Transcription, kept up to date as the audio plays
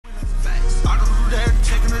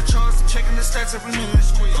the stats every minute.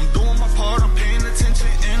 I'm doing my part, I'm paying attention,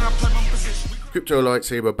 and I play my position. Crypto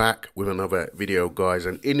Lightsaber back with another video, guys,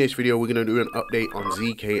 and in this video we're going to do an update on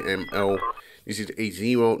ZKML. This is a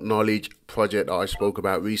zero knowledge project that I spoke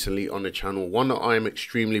about recently on the channel, one that I am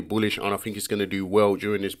extremely bullish on. I think it's going to do well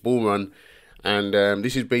during this bull run, and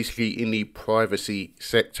this is basically in the privacy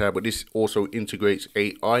sector, but this also integrates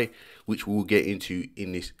AI, which we'll get into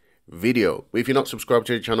in this video. But if you're not subscribed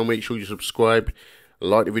to the channel, make sure you subscribe,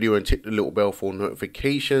 like the video, and tick the little bell for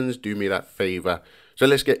notifications. Do me that favor. So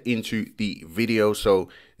let's get into the video. So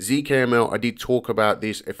ZKML, I did talk about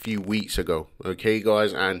this a few weeks ago, okay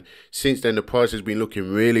guys, and since then the price has been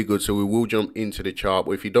looking really good, so we will jump into the chart.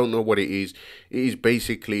 But if you don't know what it is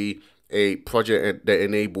basically a project that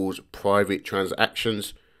enables private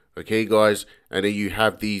transactions, okay guys, and then you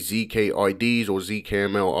have these ZK IDs or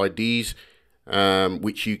ZKML IDs,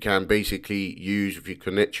 which you can basically use. If you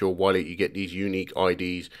connect your wallet, you get these unique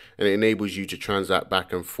IDs, and it enables you to transact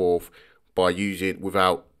back and forth by using it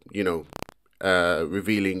without,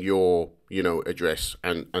 revealing your, address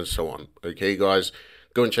and so on. Okay, guys,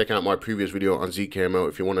 go and check out my previous video on ZKML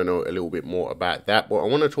if you want to know a little bit more about that. But I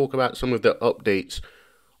want to talk about some of the updates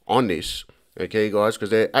on this, okay, guys,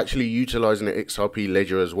 because they're actually utilizing the XRP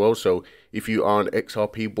ledger as well. So if you are an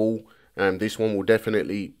XRP bull, this one will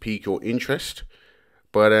definitely pique your interest.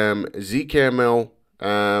 But ZKML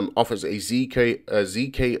offers a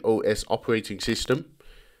ZKOS operating system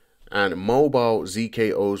and mobile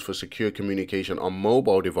ZKOs for secure communication on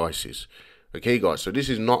mobile devices. Okay guys, so this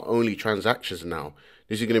is not only transactions now,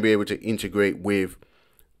 this is going to be able to integrate with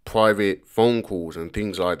private phone calls and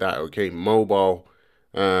things like that. Okay, mobile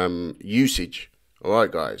usage. All right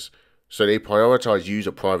guys, so they prioritize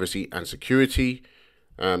user privacy and security.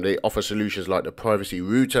 They offer solutions like the privacy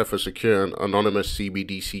router for secure and anonymous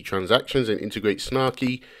CBDC transactions, and integrate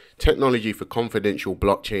snarky technology for confidential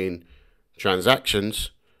blockchain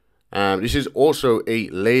transactions. This is also a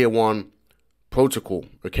layer 1 protocol,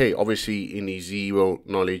 okay, obviously in the zero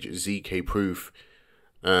knowledge ZK proof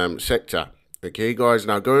sector. Okay guys,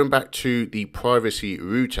 now going back to the privacy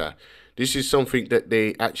router, this is something that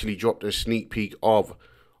they actually dropped a sneak peek of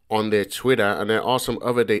on their Twitter, and there are some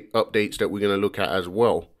other updates that we're going to look at as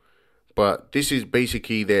well. But this is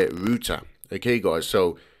basically their router, okay guys,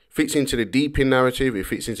 so fits into the DePIN narrative, it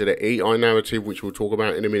fits into the AI narrative, which we'll talk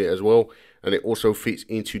about in a minute as well, and it also fits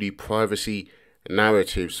into the privacy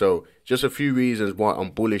narrative. So just a few reasons why I'm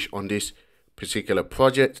bullish on this particular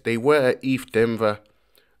project. They were at ETH Denver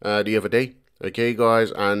the other day, okay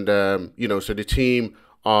guys, and so the team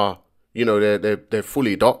are, they're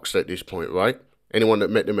fully doxed at this point, right? Anyone that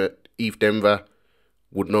met them at ETH Denver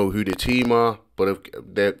would know who the team are, but if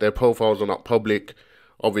their profiles are not public,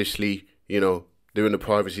 obviously, they're in the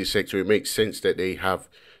privacy sector. It makes sense that they have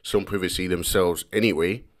some privacy themselves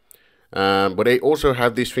anyway. But they also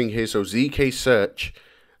have this thing here, so ZK Search,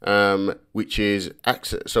 which is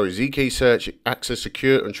ZK Search, access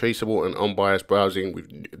secure, untraceable, and unbiased browsing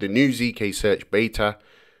with the new ZK Search beta.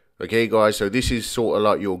 Okay, guys, so this is sort of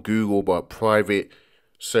like your Google but private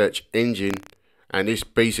search engine, and this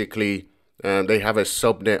basically they have a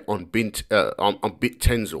subnet on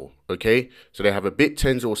BitTensor. Okay, so they have a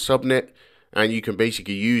BitTensor subnet, and you can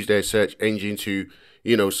basically use their search engine to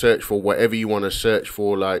search for whatever you want to search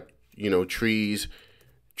for, like trees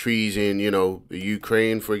in the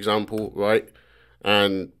Ukraine, for example, right?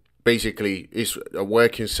 And basically it's a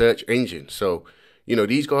working search engine. So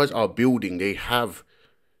these guys are building, they have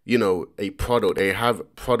a product, they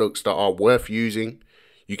have products that are worth using.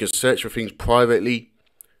 You can search for things privately.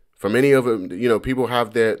 For many of them, people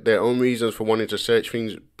have their own reasons for wanting to search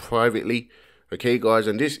things privately, okay guys,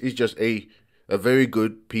 and this is just a very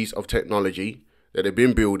good piece of technology that they've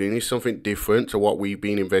been building. It's something different to what we've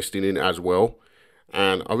been investing in as well,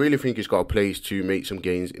 and I really think it's got a place to make some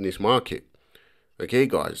gains in this market. Okay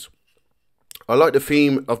guys, I like the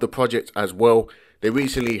theme of the project as well. They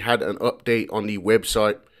recently had an update on the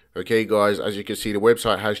website. Okay guys, as you can see, the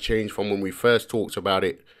website has changed from when we first talked about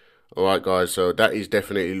it. All right guys, so that is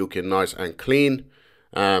definitely looking nice and clean,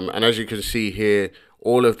 and as you can see here,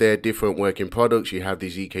 all of their different working products. You have the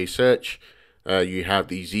ZK Search, you have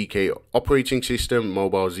the ZK operating system,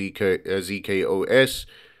 mobile ZKOS,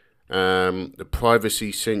 the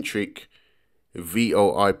privacy centric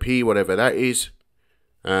VoIP, whatever that is,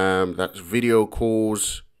 that's video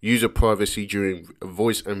calls, user privacy during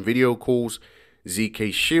voice and video calls,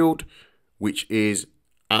 ZK Shield, which is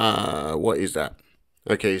what is that?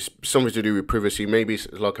 Okay, it's something to do with privacy. Maybe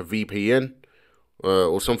it's like a VPN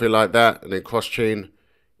or something like that, and then cross-chain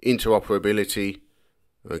interoperability.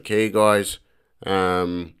 Okay guys,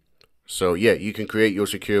 So yeah, you can create your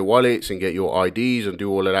secure wallets and get your IDs and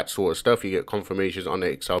do all of that sort of stuff. You get confirmations on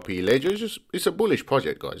the XRP ledger. It's a bullish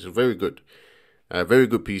project, guys. It's very good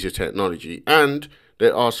piece of technology. And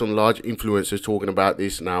there are some large influencers talking about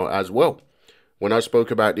this now as well. When I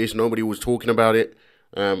spoke about this, nobody was talking about it.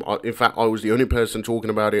 In fact, I was the only person talking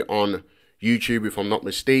about it on YouTube, if I'm not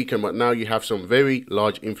mistaken. But now you have some very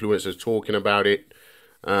large influencers talking about it.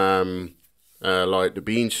 Like the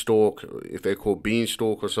Beanstalk, if they're called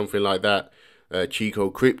Beanstalk or something like that,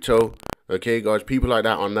 Chico Crypto. Okay, guys, people like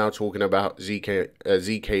that are now talking about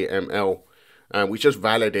ZKML, which just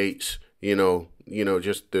validates,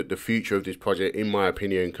 just the future of this project, in my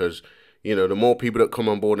opinion, because, the more people that come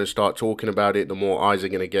on board and start talking about it, the more eyes are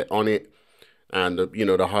going to get on it, and,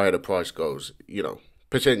 the higher the price goes,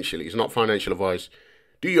 potentially. It's not financial advice.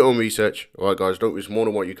 Do your own research, all right, guys? Don't risk more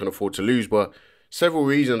than what you can afford to lose, but several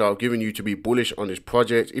reasons I've given you to be bullish on this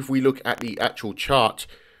project. If we look at the actual chart,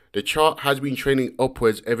 the chart has been trending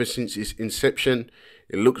upwards ever since its inception.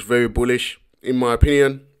 It looks very bullish, in my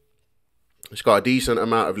opinion. It's got a decent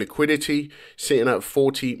amount of liquidity, sitting at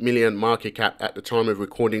 40 million market cap at the time of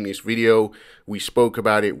recording this video. We spoke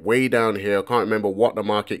about it way down here. I can't remember what the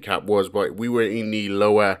market cap was, but we were in the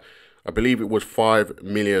lower, I believe it was 5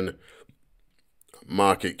 million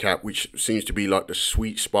market cap, which seems to be like the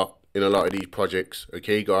sweet spot in a lot of these projects.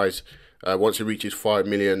 Okay, guys, once it reaches 5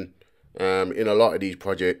 million in a lot of these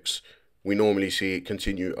projects, we normally see it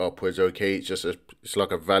continue upwards. Okay, it's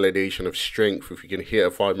like a validation of strength. If you can hit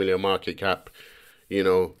a 5 million market cap,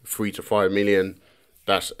 3 to 5 million,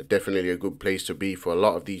 that's definitely a good place to be for a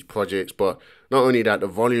lot of these projects. But not only that, the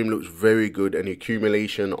volume looks very good and the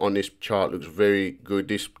accumulation on this chart looks very good.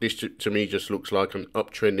 This to me just looks like an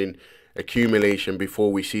uptrending accumulation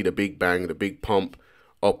before we see the big bang, the big pump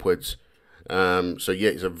upwards. So yeah,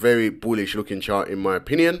 it's a very bullish looking chart in my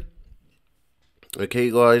opinion.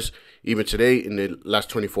 Okay, guys, even today in the last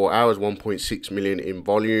 24 hours, 1.6 million in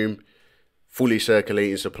volume, fully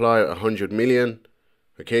circulating supply at 100 million.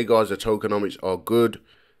 Okay, guys, the tokenomics are good.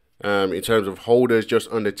 In terms of holders, just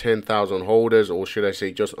under 10,000 holders, or should I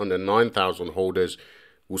say just under 9,000 holders,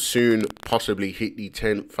 will soon possibly hit the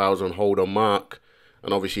 10,000 holder mark.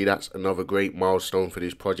 And obviously that's another great milestone for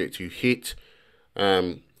this project to hit.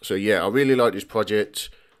 So yeah, I really like this project.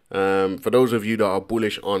 For those of you that are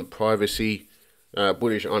bullish on privacy,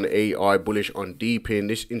 bullish on AI, bullish on DePIN,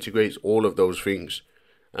 this integrates all of those things.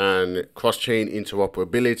 And cross-chain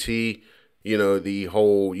interoperability, the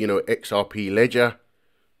whole, XRP ledger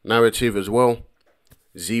narrative as well.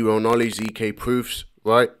 Zero knowledge, ZK proofs,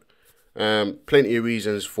 right? Plenty of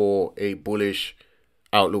reasons for a bullish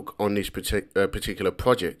outlook on this particular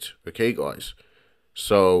project. Okay, guys.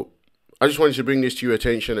 So I just wanted to bring this to your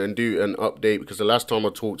attention and do an update, because the last time I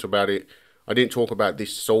talked about it, I didn't talk about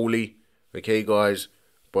this solely. Okay, guys.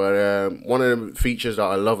 But one of the features that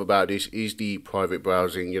I love about this is the private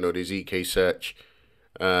browsing, the ZK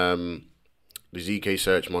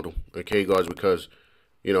search, model. Okay, guys, because,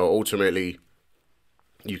 ultimately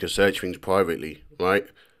you can search things privately, right?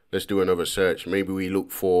 Let's do another search. Maybe we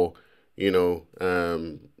look for,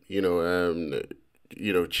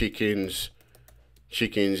 chickens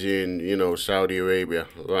in, Saudi Arabia,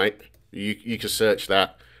 right? You can search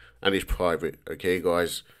that and it's private. Okay,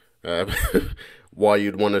 guys. Why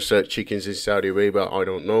you'd want to search chickens in Saudi Arabia, I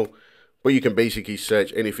don't know. But you can basically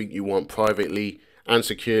search anything you want privately and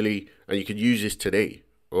securely, and you can use this today.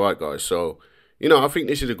 Alright, guys. So, I think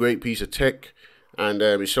this is a great piece of tech, and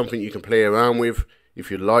it's something you can play around with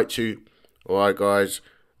if you'd like to. Alright, guys.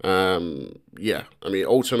 Yeah, I mean,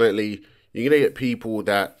 ultimately, you're going to get people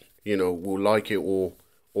that, will like it or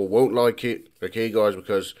won't like it. Okay, guys,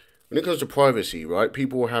 because when it comes to privacy, right,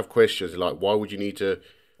 people will have questions like, why would you need to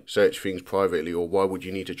search things privately, or why would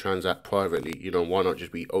you need to transact privately? Why not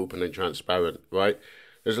just be open and transparent, right?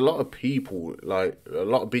 There's a lot of people, like a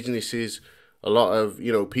lot of businesses, a lot of,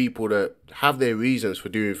 people that have their reasons for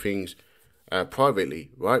doing things privately,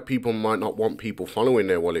 right? People might not want people following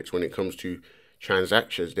their wallets when it comes to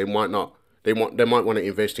transactions. They might want to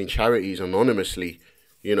invest in charities anonymously,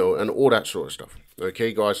 and all that sort of stuff.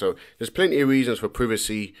 Okay, guys, so there's plenty of reasons for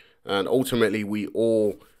privacy, and ultimately we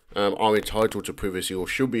all are entitled to privacy, or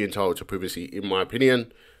should be entitled to privacy, in my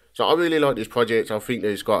opinion. So I really like this project. I think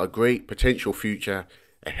that it's got a great potential future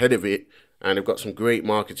ahead of it, and they've got some great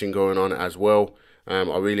marketing going on as well.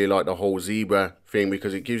 I really like the whole zebra thing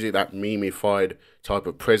because it gives it that memeified type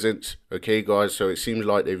of presence. Okay, guys, so it seems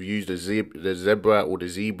like they've used the zebra or the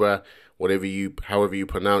zebra, however you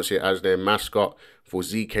pronounce it, as their mascot for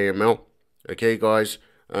ZKML. Okay, guys.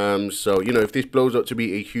 So if this blows up to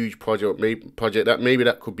be a huge project, maybe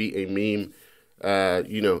that could be a meme, a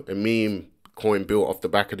meme coin built off the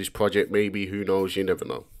back of this project. Maybe, who knows? You never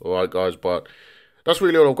know. All right, guys, but that's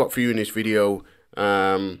really all I've got for you in this video.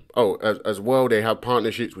 As well, they have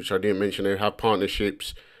partnerships, which I didn't mention. They have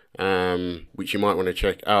partnerships, which you might want to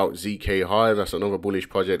check out. ZK Hive, that's another bullish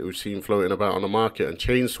project we've seen floating about on the market, and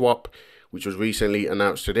Chain Swap, which was recently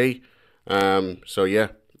announced today. So yeah,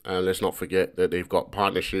 let's not forget that they've got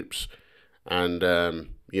partnerships, and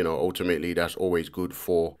you know, ultimately that's always good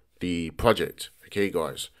for the project. Okay,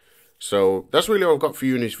 guys. So that's really all I've got for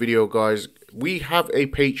you in this video, guys. We have a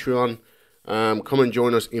Patreon. Come and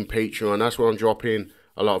join us in Patreon. That's where I'm dropping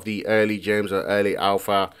a lot of the early gems or early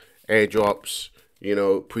alpha airdrops, you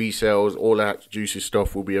know, pre-sales, all that juicy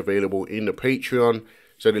stuff will be available in the Patreon.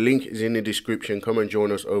 So the link is in the description. Come and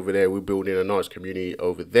join us over there. We're building a nice community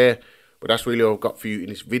over there. But that's really all I've got for you in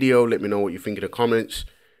this video. Let me know what you think in the comments.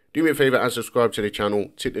 Do me a favor and subscribe to the channel.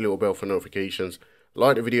 Tick the little bell for notifications.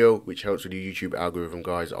 Like the video, which helps with the YouTube algorithm,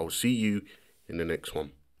 guys. I'll see you in the next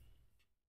one.